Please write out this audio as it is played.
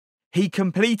He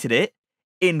completed it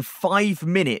in 5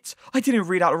 minutes. I didn't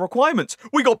read out the requirements.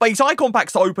 We got base icon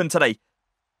packs to open today.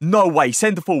 No way.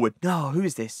 Send forward. No, who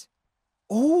is this?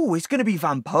 Oh, it's going to be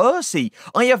Van Persie.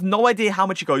 I have no idea how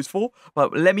much it goes for,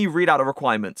 but let me read out the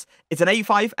requirements. It's an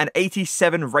 85 and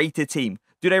 87 rated team.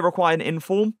 Do they require an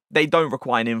inform? They don't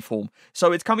require an inform.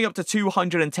 So it's coming up to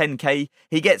 210k.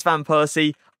 He gets Van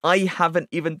Persie. I haven't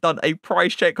even done a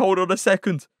price check. Hold on a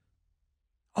second.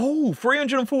 Oh,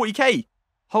 340k.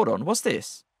 Hold on. What's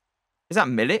this? Is that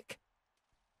Milik?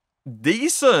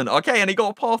 Decent. Okay, and he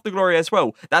got a Path to Glory as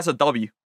well. That's a W.